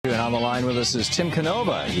On the line with us is Tim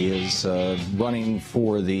Canova. He is running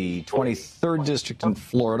for the 23rd District in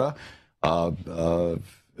Florida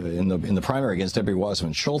in the primary against Debbie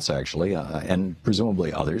Wasserman Schultz, actually, and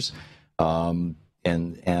presumably others. And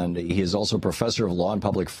he is also a professor of law and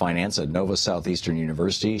public finance at Nova Southeastern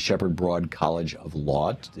University, Shepherd Broad College of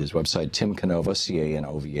Law. His website, timcanova,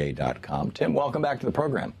 CANOVA.com. Tim, welcome back to the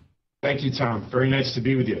program. Thank you, Tom. Very nice to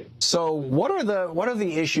be with you. So what are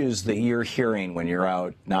the issues that you're hearing when you're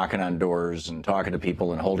out knocking on doors and talking to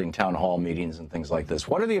people and holding town hall meetings and things like this?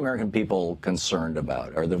 What are the American people concerned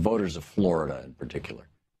about, or the voters of Florida in particular?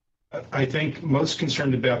 I think most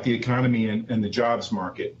concerned about the economy and the jobs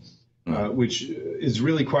market, which is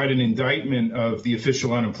really quite an indictment of the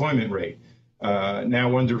official unemployment rate,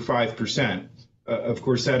 now under 5%. Of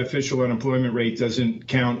course, that official unemployment rate doesn't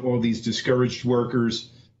count all these discouraged workers,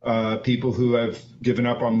 people who have given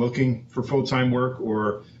up on looking for full-time work,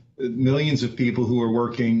 or millions of people who are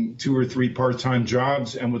working 2 or 3 part-time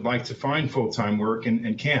jobs and would like to find full-time work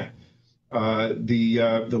and can't.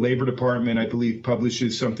 The Labor Department, I believe,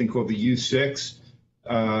 publishes something called the U6,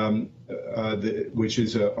 which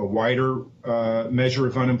is a wider measure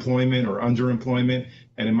of unemployment or underemployment.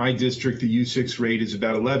 And in my district, the U6 rate is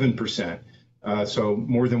about 11%, so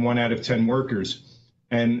more than 1 out of 10 workers.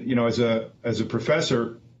 And, you know, as a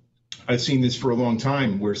professor, I've seen this for a long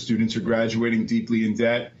time, where students are graduating deeply in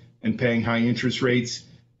debt and paying high interest rates,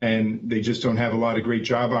 and they just don't have a lot of great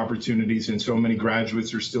job opportunities. And so many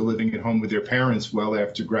graduates are still living at home with their parents well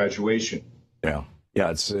after graduation. Yeah,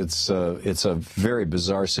 it's a very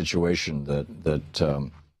bizarre situation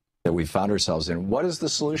that we found ourselves in. What is the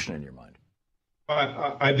solution in your mind?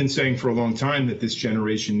 I've been saying for a long time that this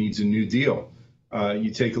generation needs a new deal.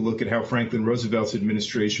 You take a look at how Franklin Roosevelt's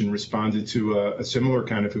administration responded to a similar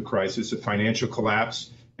kind of a crisis, a financial collapse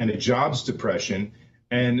and a jobs depression.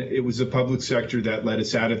 And it was the public sector that led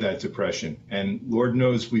us out of that depression. And Lord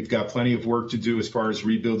knows we've got plenty of work to do as far as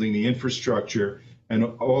rebuilding the infrastructure and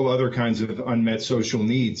all other kinds of unmet social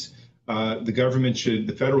needs.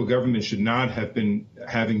 The federal government should not have been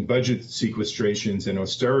having budget sequestrations and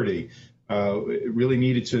austerity. It really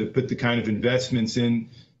needed to put the kind of investments in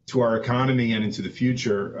to our economy and into the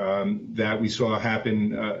future that we saw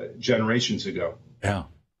happen generations ago. Yeah.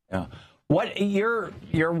 What you're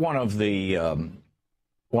one of the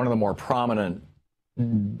more prominent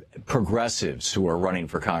progressives who are running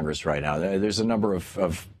for Congress right now. There's a number of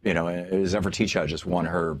Zephyr Teachout just won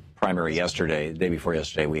her primary yesterday, the day before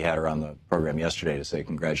yesterday. We had her on the program yesterday to say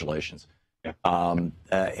congratulations. Yeah.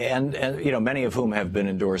 And many of whom have been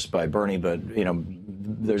endorsed by Bernie, but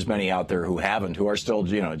there's many out there who haven't, who are still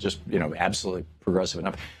absolutely progressive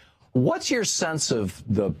enough. What's your sense of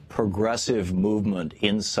the progressive movement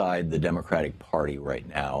inside the Democratic Party right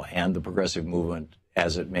now, and the progressive movement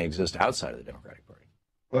as it may exist outside of the Democratic Party?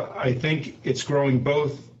 Well, I think it's growing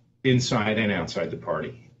both inside and outside the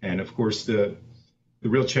party. And of course, the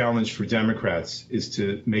real challenge for Democrats is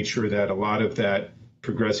to make sure that a lot of that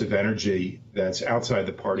progressive energy that's outside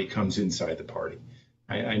the party comes inside the party.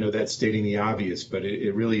 I know that's stating the obvious, but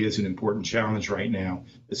it really is an important challenge right now,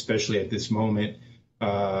 especially at this moment,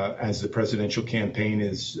 as the presidential campaign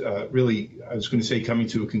is really, I was going to say coming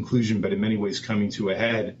to a conclusion, but in many ways coming to a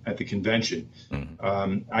head at the convention.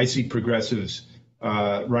 Mm-hmm. I see progressives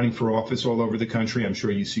running for office all over the country. I'm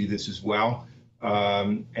sure you see this as well.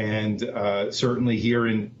 And certainly here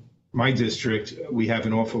in my district, we have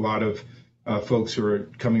an awful lot of folks who are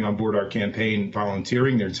coming on board our campaign,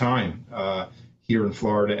 volunteering their time here in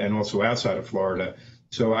Florida and also outside of Florida.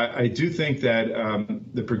 So I do think that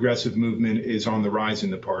the progressive movement is on the rise in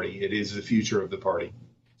the party. It is the future of the party.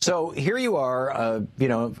 So here you are,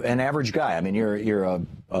 an average guy. I mean, you're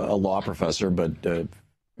a law professor, but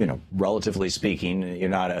relatively speaking, you're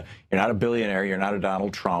not a billionaire. You're not a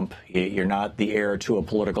Donald Trump. You're not the heir to a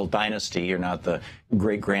political dynasty. You're not the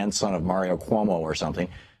great grandson of Mario Cuomo or something,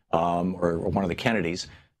 or one of the Kennedys.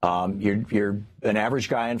 You're an average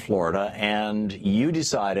guy in Florida, and you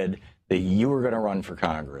decided that you were going to run for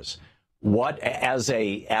Congress. What, as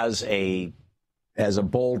a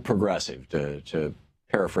bold progressive, to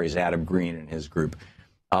paraphrase Adam Green and his group,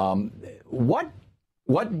 what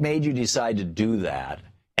made you decide to do that?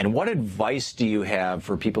 And what advice do you have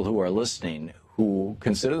for people who are listening who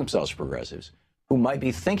consider themselves progressives, who might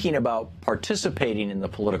be thinking about participating in the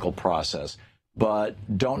political process, but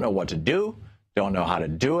don't know what to do, don't know how to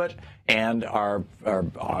do it, and are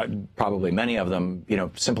probably many of them,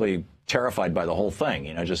 simply terrified by the whole thing,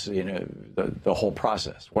 the whole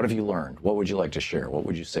process? What have you learned? What would you like to share? What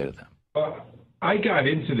would you say to them? I got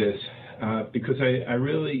into this because I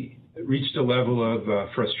really reached a level of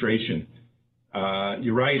frustration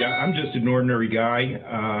You're right. I'm just an ordinary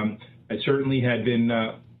guy. I certainly had been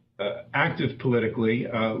active politically,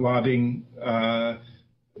 lobbying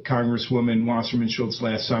Congresswoman Wasserman Schultz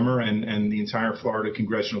last summer and the entire Florida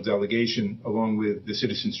congressional delegation, along with the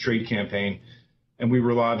Citizens Trade Campaign. And we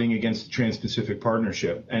were lobbying against the Trans-Pacific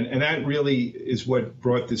Partnership. And that really is what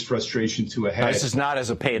brought this frustration to a head. Now, this is not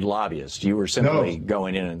as a paid lobbyist. You were simply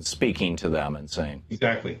going in and speaking to them and saying.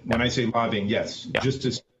 Exactly. When I say lobbying, yes. Yeah.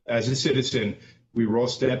 Just as a citizen, we were all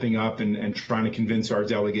stepping up and trying to convince our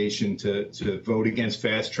delegation to vote against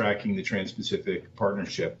fast-tracking the Trans-Pacific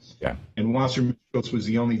Partnership. Yeah. And Wasserman Schultz was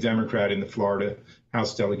the only Democrat in the Florida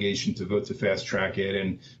House delegation to vote to fast-track it.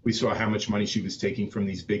 And we saw how much money she was taking from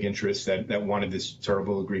these big interests that wanted this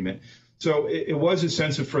terrible agreement. So it was a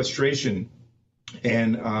sense of frustration,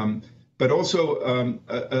 and but also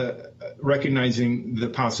recognizing the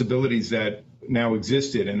possibilities that now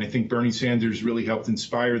existed. And I think Bernie Sanders really helped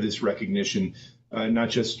inspire this recognition, not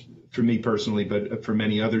just for me personally, but for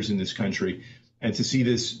many others in this country. And to see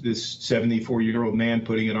this 74-year-old man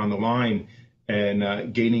putting it on the line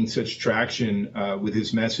and gaining such traction with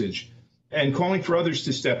his message and calling for others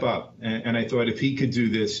to step up. And I thought if he could do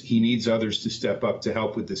this, he needs others to step up to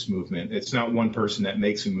help with this movement. It's not one person that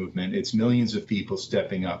makes a movement. It's millions of people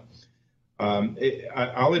stepping up.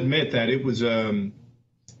 I'll admit that it was a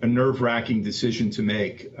nerve-wracking decision to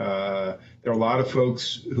make. There are a lot of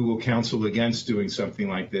folks who will counsel against doing something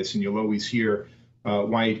like this, and you'll always hear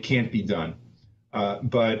why it can't be done.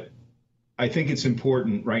 But I think it's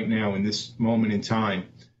important right now in this moment in time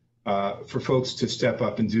for folks to step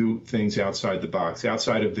up and do things outside the box,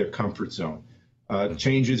 outside of their comfort zone.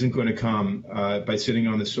 Change isn't going to come by sitting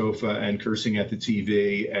on the sofa and cursing at the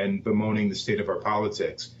TV and bemoaning the state of our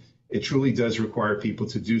politics. It truly does require people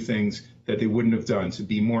to do things that they wouldn't have done, to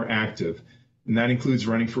be more active. And that includes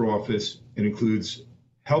running for office. It includes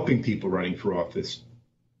helping people running for office.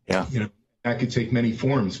 Yeah. You know, that could take many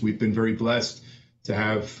forms. We've been very blessed to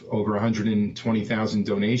have over 120,000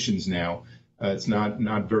 donations now. It's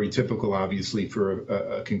not very typical, obviously,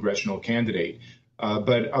 for a congressional candidate.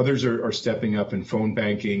 But others are stepping up and phone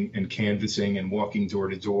banking and canvassing and walking door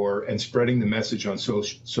to door and spreading the message on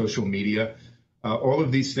social media. All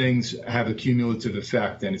of these things have a cumulative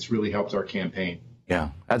effect, and it's really helped our campaign. Yeah,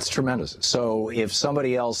 that's tremendous. So if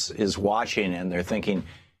somebody else is watching and they're thinking,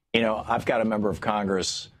 you know, I've got a member of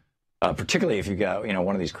Congress, particularly if you've got, you know,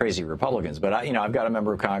 one of these crazy Republicans, but, I've got a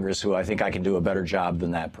member of Congress who I think I can do a better job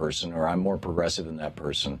than that person, or I'm more progressive than that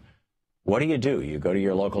person. What do? You go to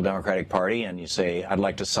your local Democratic Party and you say, I'd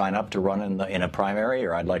like to sign up to run in a primary,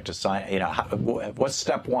 or I'd like to sign, what's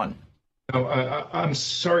step one? I'm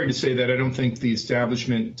sorry to say that I don't think the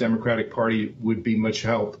establishment Democratic Party would be much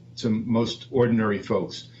help to most ordinary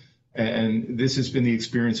folks. And this has been the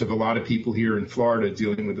experience of a lot of people here in Florida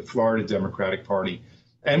dealing with the Florida Democratic Party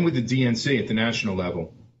and with the DNC at the national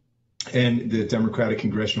level and the Democratic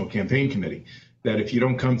Congressional Campaign Committee, that if you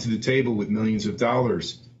don't come to the table with millions of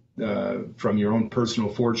dollars from your own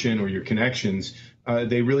personal fortune or your connections,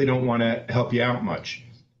 they really don't want to help you out much.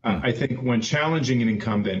 I think when challenging an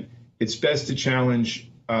incumbent, it's best to challenge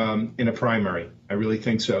in a primary. I really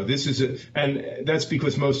think so. And that's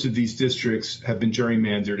because most of these districts have been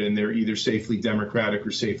gerrymandered and they're either safely Democratic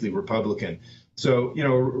or safely Republican. So,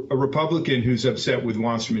 a Republican who's upset with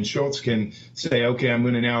Wasserman Schultz can say, okay, I'm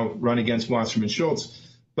going to now run against Wasserman Schultz.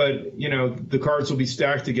 But, the cards will be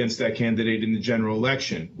stacked against that candidate in the general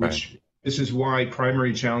election, which This is why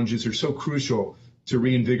primary challenges are so crucial to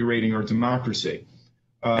reinvigorating our democracy.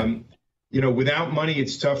 Without money,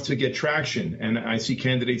 it's tough to get traction. And I see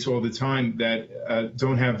candidates all the time that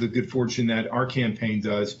don't have the good fortune that our campaign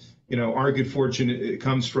does. Our good fortune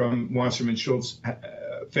comes from Wasserman Schultz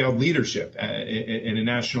failed leadership in a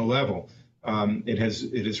national level. It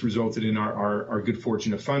has resulted in our good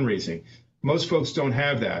fortune of fundraising. Most folks don't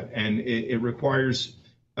have that, and it requires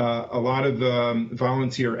a lot of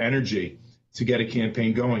volunteer energy to get a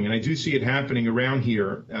campaign going. And I do see it happening around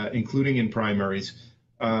here, including in primaries.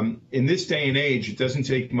 In this day and age, it doesn't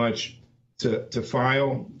take much to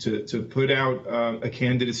file, to put out a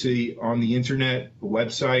candidacy on the internet, a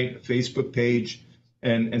website, a Facebook page,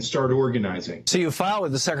 and start organizing. So you file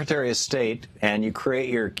with the Secretary of State and you create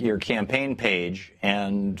your campaign page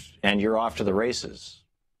and you're off to the races.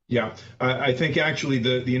 Yeah, I think actually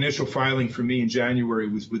the initial filing for me in January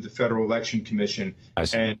was with the Federal Election Commission.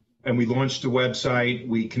 And we launched a website.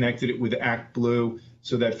 We connected it with Act Blue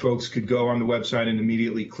so that folks could go on the website and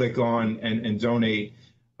immediately click on and donate.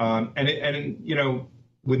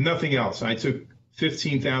 With nothing else, I took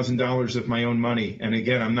 $15,000 of my own money. And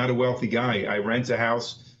again, I'm not a wealthy guy. I rent a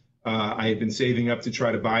house. I had been saving up to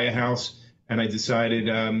try to buy a house. And I decided,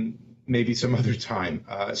 maybe some other time.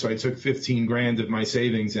 So I took 15 grand of my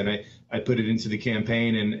savings and I put it into the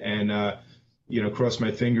campaign and crossed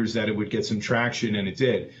my fingers that it would get some traction, and it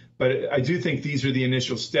did. But I do think these are the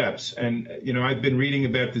initial steps. And, I've been reading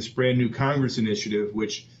about this brand new Congress initiative,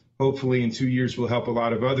 which hopefully in 2 years will help a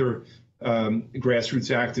lot of other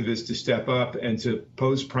grassroots activists to step up and to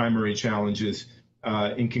pose primary challenges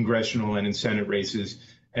in congressional and in Senate races.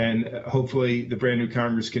 And hopefully the brand new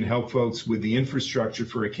Congress can help folks with the infrastructure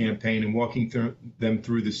for a campaign and walking them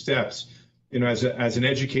through the steps. As an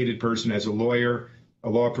educated person, as a lawyer, a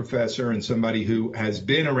law professor, and somebody who has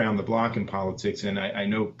been around the block in politics, and I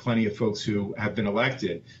know plenty of folks who have been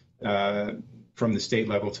elected from the state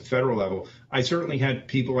level to federal level, I certainly had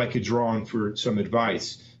people I could draw on for some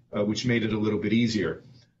advice, which made it a little bit easier.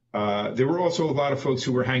 There were also a lot of folks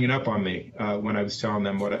who were hanging up on me when I was telling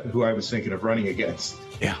them who I was thinking of running against.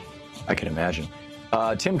 Yeah, I can imagine.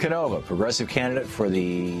 Tim Canova, progressive candidate for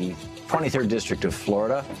the 23rd District of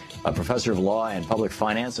Florida, a professor of law and public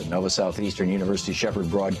finance at Nova Southeastern University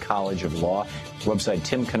Shepherd Broad College of Law. Website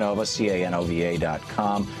Tim Canova,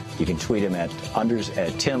 CANOVA.com. You can tweet him at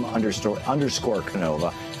Tim_Canova.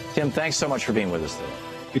 Tim, thanks so much for being with us today.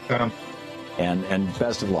 Good time. And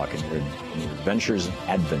best of luck in your ventures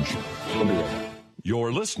and adventures. We'll be right back.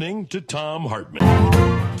 You're listening to Thom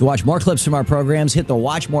Hartmann. To watch more clips from our programs, hit the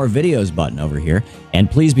Watch More Videos button over here. And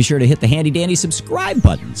please be sure to hit the handy-dandy subscribe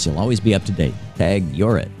button so you'll always be up to date. Tag,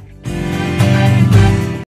 you're it.